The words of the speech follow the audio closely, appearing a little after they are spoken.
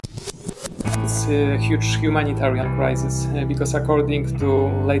it's a huge humanitarian crisis because according to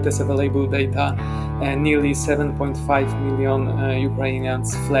latest available data, nearly 7.5 million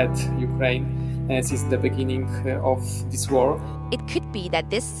Ukrainians fled Ukraine since the beginning of this war. It could be that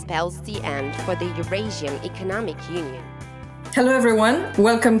this spells the end for the Eurasian Economic Union. Hello everyone,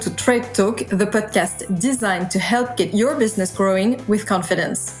 welcome to Trade Talk, the podcast designed to help get your business growing with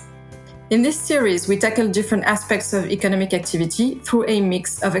confidence. In this series, we tackle different aspects of economic activity through a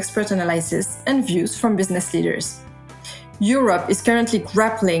mix of expert analysis and views from business leaders. Europe is currently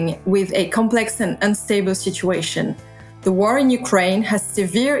grappling with a complex and unstable situation. The war in Ukraine has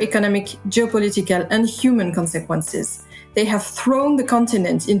severe economic, geopolitical, and human consequences. They have thrown the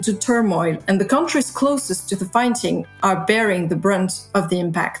continent into turmoil, and the countries closest to the fighting are bearing the brunt of the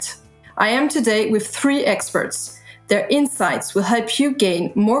impact. I am today with three experts. Their insights will help you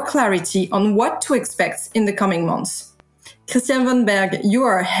gain more clarity on what to expect in the coming months. Christiane von Berg, you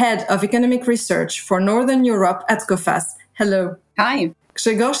are head of economic research for Northern Europe at Coface. Hello. Hi.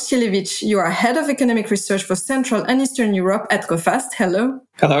 Grzegorz, Sielewicz, you are head of economic research for Central and Eastern Europe at Coface. Hello.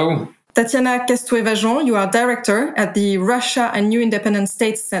 Hello. Tatiana Kastouéva Jean, you are director at the Russia and New Independent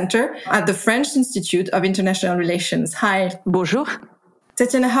States Center at the French Institute of International Relations. Hi. Bonjour.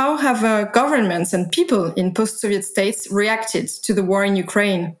 Tatiana, how have governments and people in post-Soviet states reacted to the war in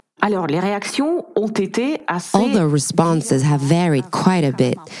Ukraine? Alors, les réactions ont été assez... Although responses have varied quite a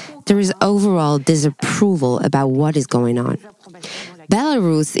bit, there is overall disapproval about what is going on.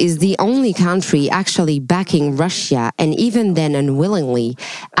 Belarus is the only country actually backing Russia, and even then unwillingly,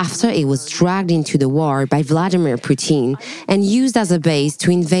 after it was dragged into the war by Vladimir Putin and used as a base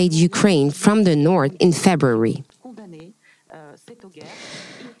to invade Ukraine from the north in February.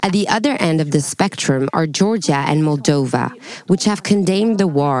 At the other end of the spectrum are Georgia and Moldova, which have condemned the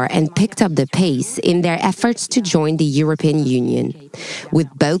war and picked up the pace in their efforts to join the European Union, with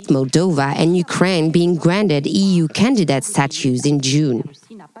both Moldova and Ukraine being granted EU candidate status in June.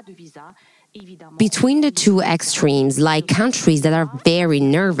 Between the two extremes lie countries that are very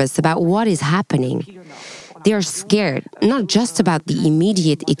nervous about what is happening. They are scared, not just about the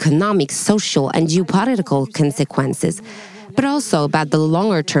immediate economic, social, and geopolitical consequences, but also about the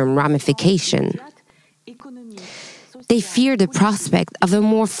longer-term ramification. They fear the prospect of a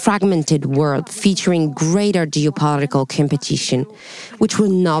more fragmented world featuring greater geopolitical competition, which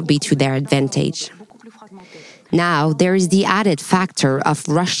will not be to their advantage. Now, there is the added factor of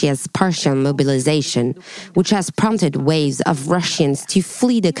Russia's partial mobilization, which has prompted waves of Russians to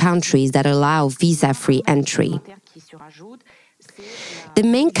flee the countries that allow visa-free entry. The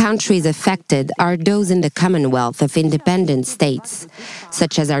main countries affected are those in the Commonwealth of Independent States,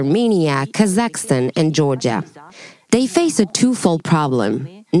 such as Armenia, Kazakhstan, and Georgia. They face a twofold problem,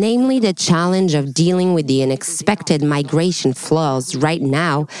 namely the challenge of dealing with the unexpected migration flows right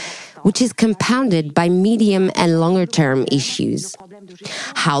now, which is compounded by medium and longer-term issues.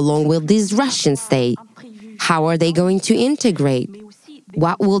 How long will these Russians stay? How are they going to integrate?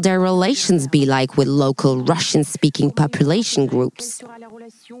 What will their relations be like with local Russian-speaking population groups?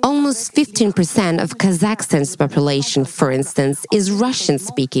 Almost 15% of Kazakhstan's population, for instance, is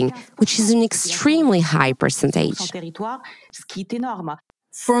Russian-speaking, which is an extremely high percentage.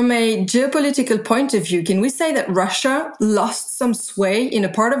 From a geopolitical point of view, can we say that Russia lost some sway in a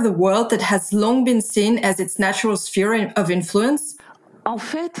part of the world that has long been seen as its natural sphere of influence?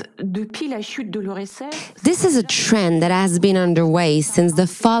 This is a trend that has been underway since the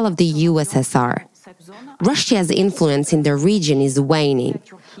fall of the USSR. Russia's influence in the region is waning,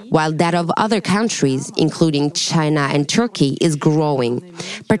 while that of other countries, including China and Turkey, is growing,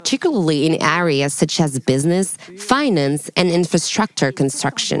 particularly in areas such as business, finance, and infrastructure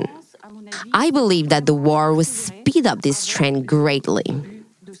construction. I believe that the war will speed up this trend greatly.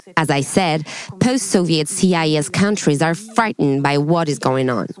 As I said, post-Soviet CIS countries are frightened by what is going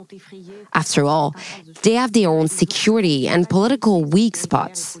on. After all, they have their own security and political weak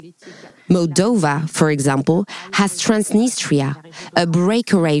spots. Moldova, for example, has Transnistria, a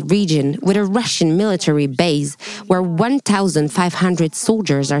breakaway region with a Russian military base where 1,500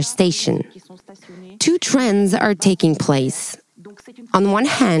 soldiers are stationed. Two trends are taking place. On one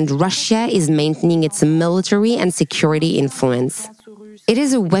hand, Russia is maintaining its military and security influence. It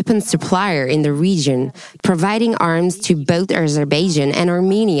is a weapons supplier in the region, providing arms to both Azerbaijan and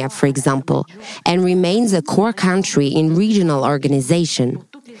Armenia, for example, and remains a core country in regional organization.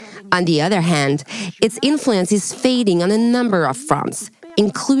 On the other hand, its influence is fading on a number of fronts,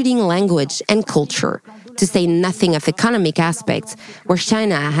 including language and culture, to say nothing of economic aspects, where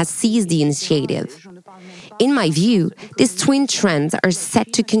China has seized the initiative. In my view, these twin trends are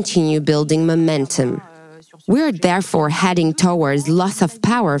set to continue building momentum. We're therefore heading towards loss of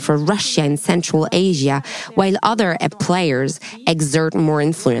power for Russia in Central Asia, while other players exert more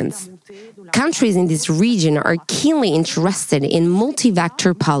influence. Countries in this region are keenly interested in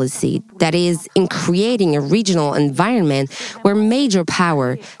multi-vector policy, that is, in creating a regional environment where major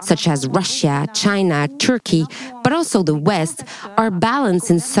power, such as Russia, China, Turkey, but also the West, are balanced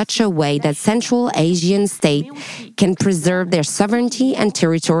in such a way that Central Asian states can preserve their sovereignty and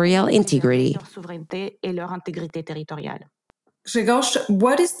territorial integrity. Grzegorz,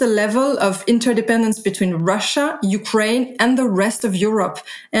 what is the level of interdependence between Russia, Ukraine, and the rest of Europe?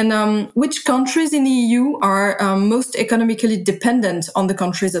 And which countries in the EU are most economically dependent on the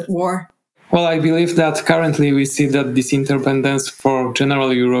countries at war? Well, I believe that currently we see that this interdependence for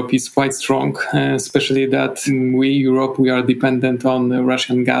general Europe is quite strong, especially that we are dependent on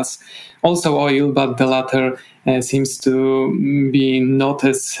Russian gas, also oil, but the latter seems to be not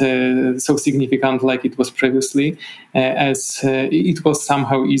as so significant like it was previously, as it was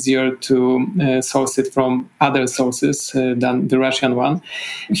somehow easier to source it from other sources than the Russian one.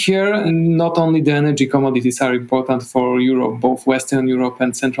 Here, not only the energy commodities are important for Europe, both Western Europe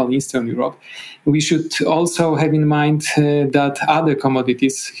and Central and Eastern Europe. We should also have in mind that other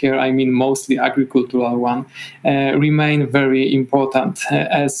commodities, here I mean mostly agricultural one, remain very important,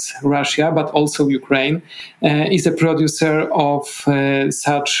 as Russia, but also Ukraine, is a producer of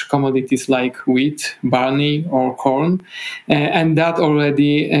such commodities like wheat, barley or corn, and that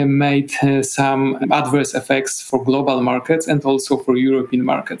already made some adverse effects for global markets and also for European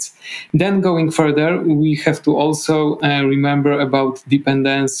markets. Then going further, we have to also remember about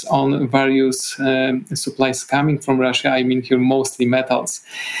dependence on various supplies coming from Russia. I mean here mostly metals.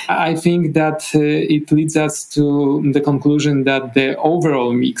 I think that it leads us to the conclusion that the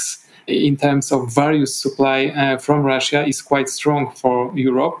overall mix in terms of various supply from Russia is quite strong for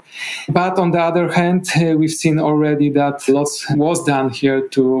Europe. But on the other hand, we've seen already that lots was done here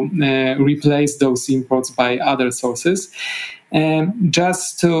to replace those imports by other sources.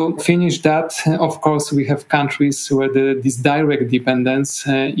 Just to finish that, of course, we have countries where this direct dependence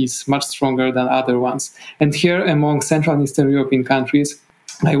is much stronger than other ones. And here among Central and Eastern European countries,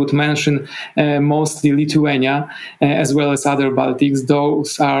 I would mention mostly Lithuania, as well as other Baltics.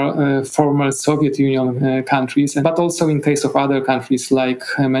 Those are former Soviet Union countries, but also in case of other countries, like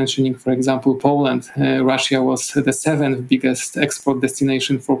mentioning, for example, Poland. Russia was the seventh biggest export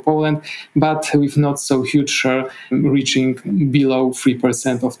destination for Poland, but with not so huge share, reaching below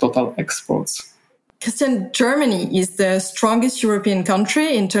 3% of total exports. Christian, Germany is the strongest European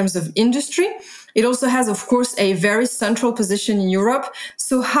country in terms of industry. It also has, of course, a very central position in Europe.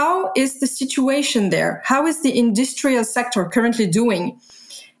 So how is the situation there? How is the industrial sector currently doing?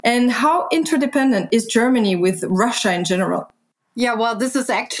 And how interdependent is Germany with Russia in general? Yeah, well, this is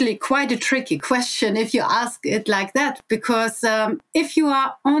actually quite a tricky question if you ask it like that, because if you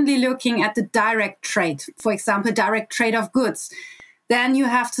are only looking at the direct trade, for example, direct trade of goods, then you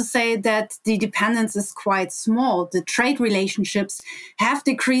have to say that the dependence is quite small. The trade relationships have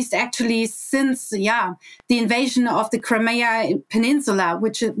decreased actually since, the invasion of the Crimea Peninsula,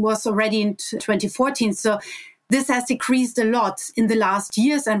 which it was already in 2014. So this has decreased a lot in the last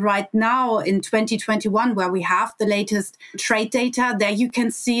years. And right now in 2021, where we have the latest trade data, there you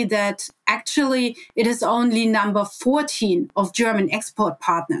can see that actually it is only number 14 of German export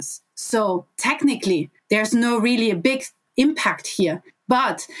partners. So technically, there's no really a big impact here.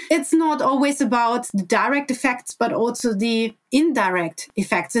 But it's not always about the direct effects, but also the indirect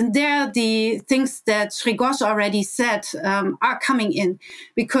effects. And there, the things that Grzegorz already said are coming in,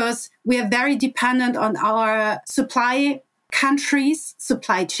 because we are very dependent on our supply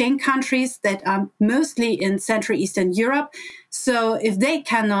chain countries that are mostly in Central Eastern Europe. So if they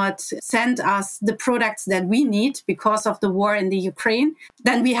cannot send us the products that we need because of the war in the Ukraine,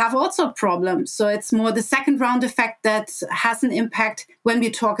 then we have also problems. So it's more the second round effect that has an impact when we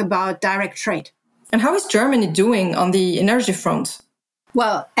talk about direct trade. And how is Germany doing on the energy front?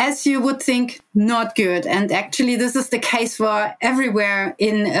 Well, as you would think, not good. And actually, this is the case for everywhere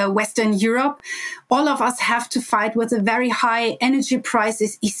in Western Europe. All of us have to fight with a very high energy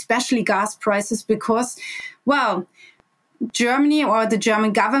prices, especially gas prices, because, Germany or the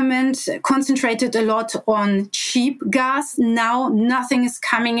German government concentrated a lot on cheap gas. Now nothing is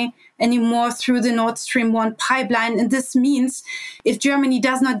coming anymore through the Nord Stream 1 pipeline. And this means if Germany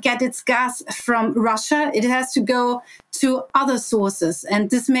does not get its gas from Russia, it has to go to other sources. And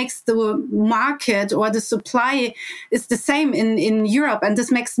this makes the market or the supply is the same in Europe. And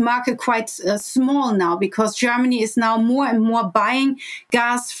this makes the market quite small now, because Germany is now more and more buying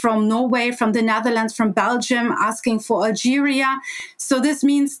gas from Norway, from the Netherlands, from Belgium, asking for Algeria. So this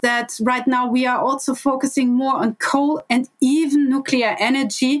means that right now we are also focusing more on coal and even nuclear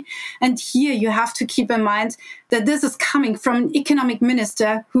energy. And here you have to keep in mind that this is coming from an economic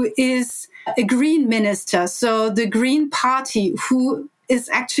minister who is a green minister. So the Green Party, who is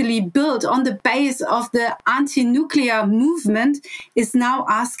actually built on the base of the anti-nuclear movement, is now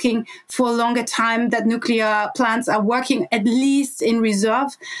asking for a longer time that nuclear plants are working at least in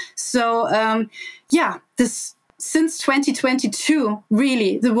reserve. So, since 2022,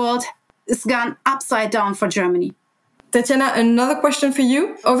 really, the world has gone upside down for Germany. Tatiana, another question for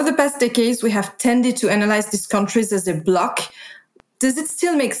you. Over the past decades, we have tended to analyze these countries as a bloc. Does it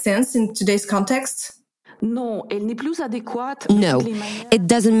still make sense in today's context? No, it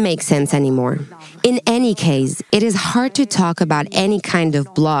doesn't make sense anymore. In any case, it is hard to talk about any kind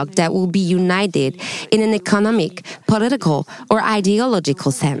of bloc that will be united in an economic, political, or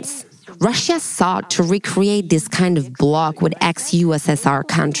ideological sense. Russia sought to recreate this kind of bloc with ex-USSR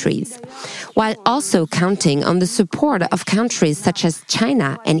countries, while also counting on the support of countries such as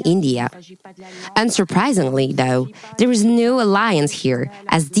China and India. Unsurprisingly, though, there is no alliance here,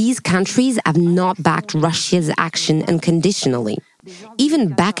 as these countries have not backed Russia's action unconditionally. Even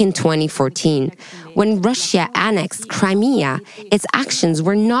back in 2014, when Russia annexed Crimea, its actions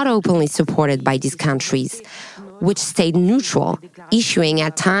were not openly supported by these countries, which stayed neutral, issuing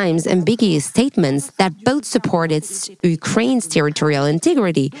at times ambiguous statements that both supported Ukraine's territorial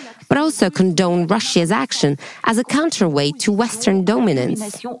integrity, but also condoned Russia's action as a counterweight to Western dominance.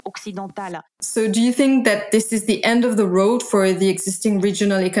 So do you think that this is the end of the road for the existing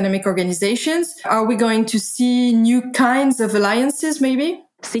regional economic organizations? Are we going to see new kinds of alliances, maybe?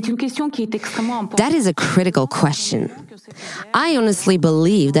 That is a critical question. I honestly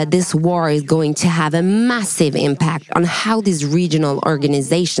believe that this war is going to have a massive impact on how these regional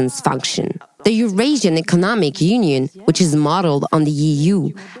organizations function. The Eurasian Economic Union, which is modeled on the EU,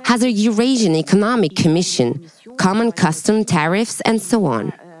 has a Eurasian Economic Commission, common custom tariffs, and so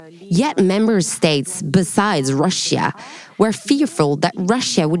on. Yet member states, besides Russia, were fearful that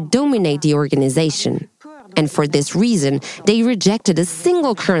Russia would dominate the organization. And for this reason, they rejected a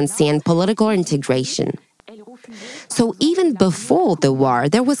single currency and political integration. So even before the war,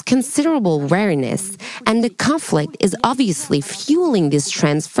 there was considerable wariness, and the conflict is obviously fueling these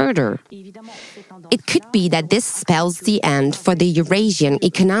trends further. It could be that this spells the end for the Eurasian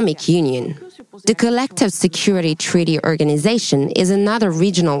Economic Union. The Collective Security Treaty Organization is another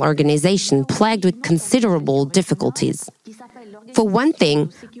regional organization plagued with considerable difficulties. For one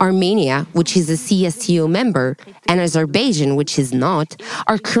thing, Armenia, which is a CSTO member, and Azerbaijan, which is not,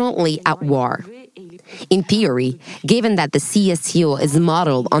 are currently at war. In theory, given that the CSTO is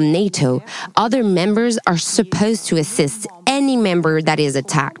modeled on NATO, other members are supposed to assist any member that is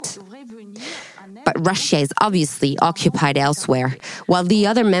attacked. But Russia is obviously occupied elsewhere, while the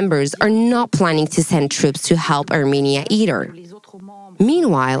other members are not planning to send troops to help Armenia either.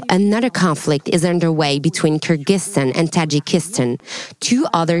 Meanwhile, another conflict is underway between Kyrgyzstan and Tajikistan, two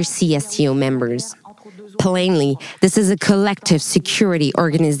other CSTO members. Plainly, this is a collective security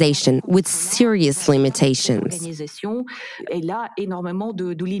organization with serious limitations.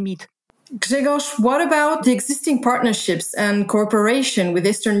 Grzegorz, what about the existing partnerships and cooperation with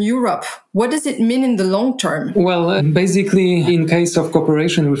Eastern Europe? What does it mean in the long term? Well, basically, in case of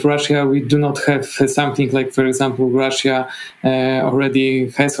cooperation with Russia, we do not have something like, for example, Russia already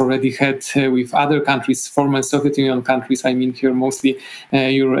had with other countries, former Soviet Union countries, I mean here mostly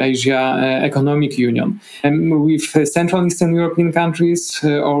Eurasia Economic Union. And with Central and Eastern European countries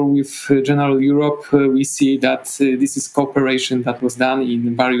or with general Europe, we see that this is cooperation that was done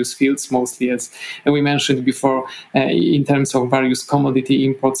in various fields, mostly as we mentioned before, in terms of various commodity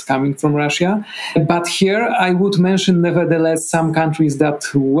imports coming from Russia. But here I would mention nevertheless some countries that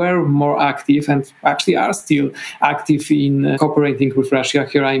were more active and actually are still active in cooperating with Russia.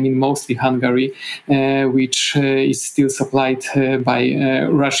 Here I mean mostly Hungary, which is still supplied by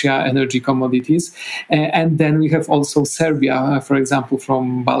Russia energy commodities. And then we have also Serbia, for example,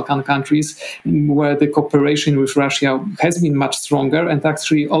 from Balkan countries, where the cooperation with Russia has been much stronger, and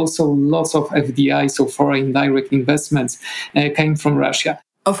actually also lots of FDI, so foreign direct investments, came from Russia.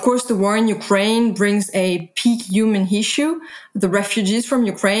 Of course, the war in Ukraine brings a peak human issue. The refugees from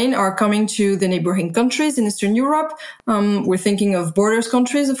Ukraine are coming to the neighboring countries in Eastern Europe. We're thinking of borders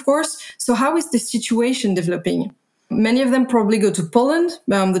countries, of course. So how is the situation developing? Many of them probably go to Poland,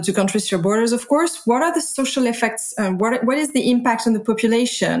 the two countries share borders, of course. What are the social effects? What is the impact on the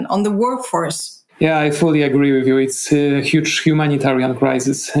population, on the workforce? Yeah, I fully agree with you. It's a huge humanitarian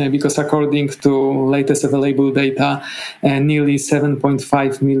crisis because according to latest available data, nearly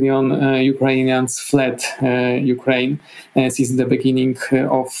 7.5 million Ukrainians fled Ukraine since the beginning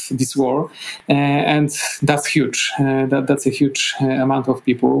of this war. And that's huge. That's a huge amount of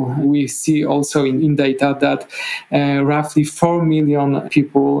people. We see also in data that roughly 4 million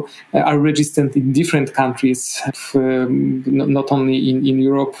people are registered in different countries, not only in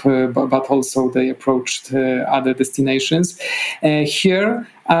Europe, but also they approached other destinations. Here,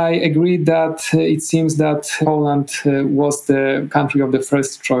 I agree that it seems that Poland was the country of the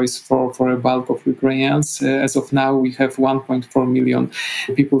first choice for a bulk of Ukrainians. As of now, we have 1.4 million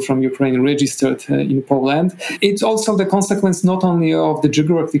people from Ukraine registered in Poland. It's also the consequence not only of the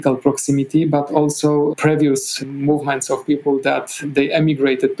geographical proximity, but also previous movements of people that they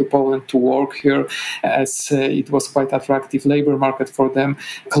emigrated to Poland to work here, as it was quite attractive labor market for them,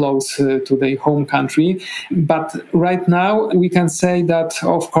 close to their home country. But right now, we can say that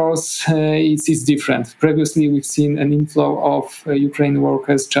of course, it's different. Previously, we've seen an inflow of Ukrainian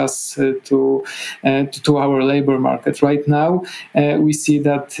workers just to our labor market. Right now, we see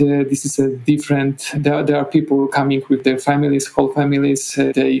that this is a different. There are people coming with their families, whole families.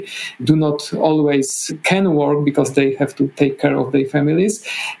 They do not always can work because they have to take care of their families.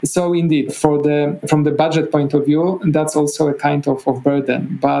 So, indeed, from the budget point of view, that's also a kind of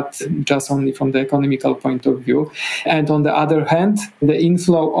burden, but just only from the economical point of view. And on the other hand, the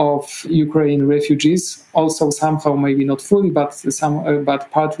inflow of Ukrainian refugees also somehow, maybe not fully, but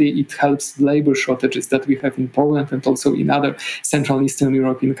partly it helps labor shortages that we have in Poland and also in other Central Eastern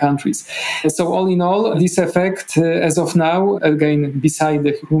European countries. So all in all, this effect, as of now, again, beside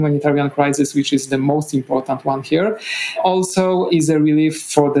the humanitarian crisis, which is the most important one here, also is a relief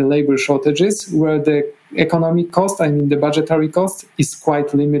for the labor shortages, where the economic cost, I mean the budgetary cost, is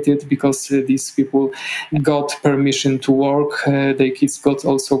quite limited because these people got permission to work, their kids got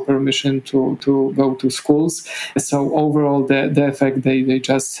also permission to go to schools. So overall, the effect, they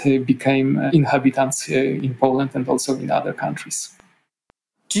just became inhabitants in Poland and also in other countries.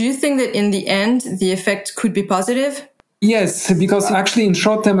 Do you think that in the end, the effect could be positive? Yes, because actually in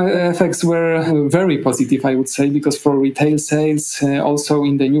short-term effects were very positive, I would say, because for retail sales, also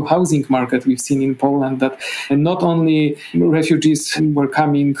in the new housing market, we've seen in Poland that not only refugees were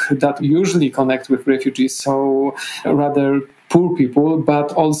coming that usually connect with refugees, so rather poor people,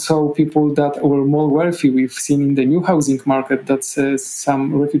 but also people that were more wealthy. We've seen in the new housing market that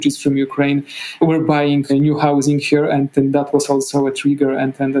some refugees from Ukraine were buying new housing here, and then that was also a trigger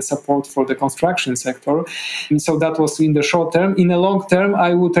and a support for the construction sector. And so that was in the short term. In the long term,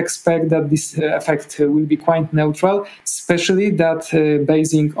 I would expect that this effect will be quite neutral, especially that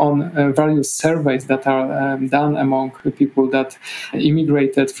basing on various surveys that are done among people that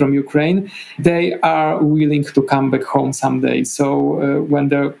immigrated from Ukraine, they are willing to come back home someday. So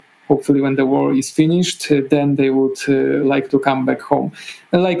hopefully when the war is finished, then they would like to come back home.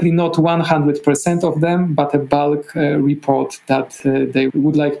 Likely not 100% of them, but a bulk report that they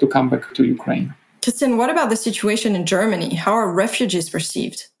would like to come back to Ukraine. Christiane, what about the situation in Germany? How are refugees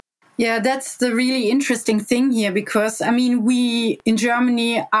perceived? Yeah, that's the really interesting thing here, because, I mean, we in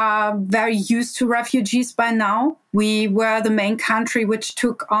Germany are very used to refugees by now. We were the main country which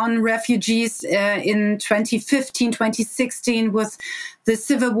took on refugees in 2015, 2016 with the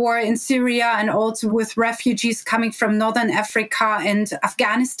civil war in Syria, and also with refugees coming from Northern Africa and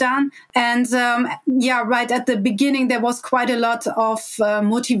Afghanistan. And right at the beginning, there was quite a lot of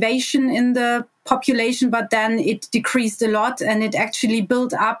motivation in the population, but then it decreased a lot, and it actually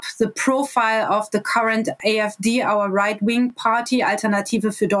built up the profile of the current AfD, our right-wing party, Alternative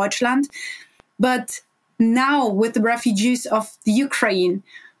für Deutschland. But now with the refugees of the Ukraine,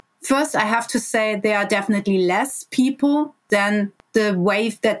 first I have to say there are definitely less people than the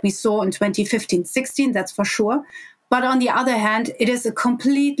wave that we saw in 2015-16, that's for sure. But on the other hand, it is a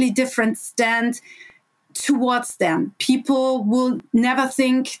completely different stand towards them. People will never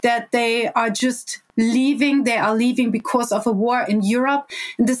think that they are just leaving. They are leaving because of a war in Europe.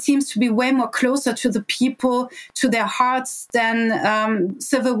 And this seems to be way more closer to the people, to their hearts, than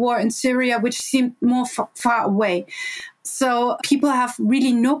civil war in Syria, which seemed more far away. So people have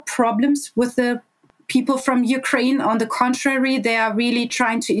really no problems with the people from Ukraine, on the contrary, they are really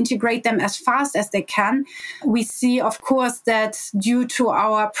trying to integrate them as fast as they can. We see, of course, that due to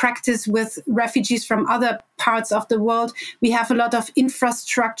our practice with refugees from other parts of the world, we have a lot of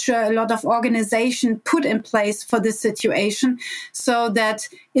infrastructure, a lot of organization put in place for this situation, so that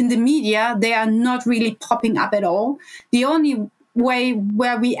in the media, they are not really popping up at all. The only way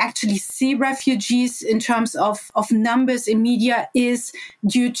where we actually see refugees in terms of numbers in media is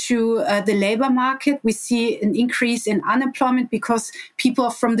due to the labor market. We see an increase in unemployment because people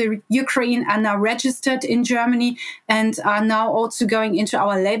from the Ukraine are now registered in Germany and are now also going into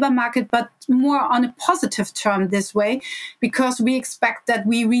our labor market, but more on a positive term this way, because we expect that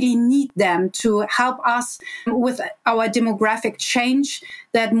we really need them to help us with our demographic change,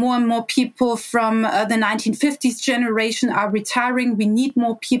 that more and more people from the 1950s generation are retiring. We need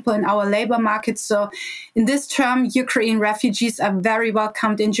more people in our labor market. So in this term, Ukraine refugees are very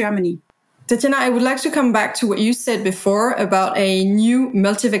welcomed in Germany. Tatiana, I would like to come back to what you said before about a new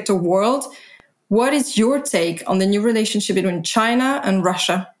multi-vector world. What is your take on the new relationship between China and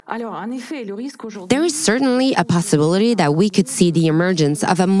Russia? There is certainly a possibility that we could see the emergence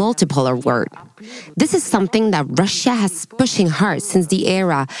of a multipolar world. This is something that Russia has pushing hard since the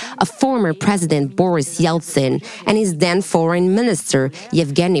era of former President Boris Yeltsin and his then foreign minister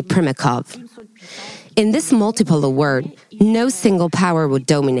Yevgeny Primakov. In this multipolar world, no single power would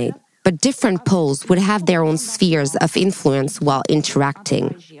dominate, but different poles would have their own spheres of influence while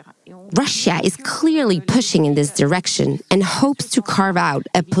interacting. Russia is clearly pushing in this direction and hopes to carve out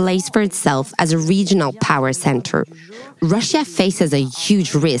a place for itself as a regional power center. Russia faces a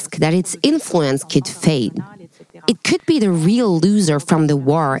huge risk that its influence could fade. It could be the real loser from the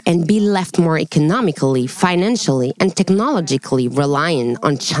war and be left more economically, financially, and technologically reliant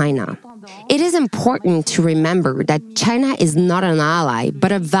on China. It is important to remember that China is not an ally,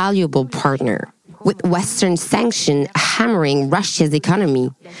 but a valuable partner. With Western sanctions hammering Russia's economy,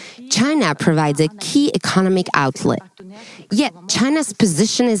 China provides a key economic outlet. Yet, China's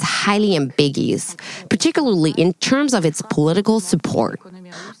position is highly ambiguous, particularly in terms of its political support.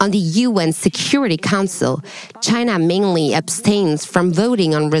 On the UN Security Council, China mainly abstains from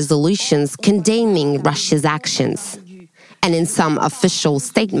voting on resolutions condemning Russia's actions. And in some official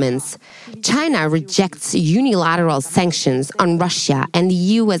statements, China rejects unilateral sanctions on Russia and the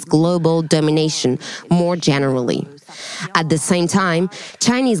U.S. global domination more generally. At the same time,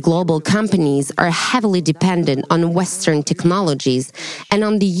 Chinese global companies are heavily dependent on Western technologies and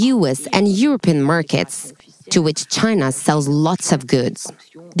on the U.S. and European markets, to which China sells lots of goods.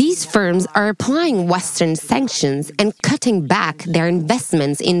 These firms are applying Western sanctions and cutting back their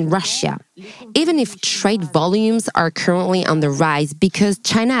investments in Russia, even if trade volumes are currently on the rise because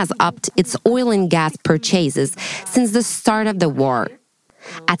China has upped its oil and gas purchases since the start of the war,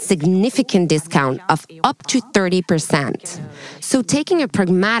 at significant discount of up to 30%. So taking a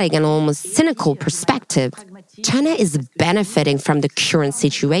pragmatic and almost cynical perspective, China is benefiting from the current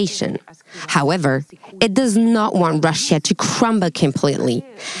situation. However, it does not want Russia to crumble completely,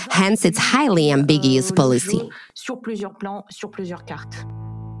 hence its highly ambiguous policy.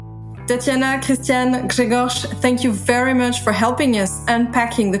 Tatiana, Christiane, Grzegorz, thank you very much for helping us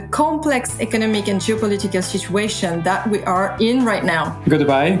unpacking the complex economic and geopolitical situation that we are in right now.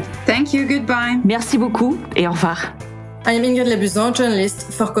 Goodbye. Thank you, goodbye. Merci beaucoup et au revoir. I am Ingrid Lebuzon,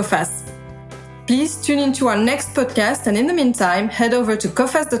 journalist for Coface. Please tune into our next podcast, and in the meantime, head over to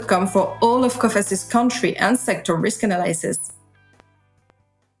coface.com for all of Coface's country and sector risk analysis.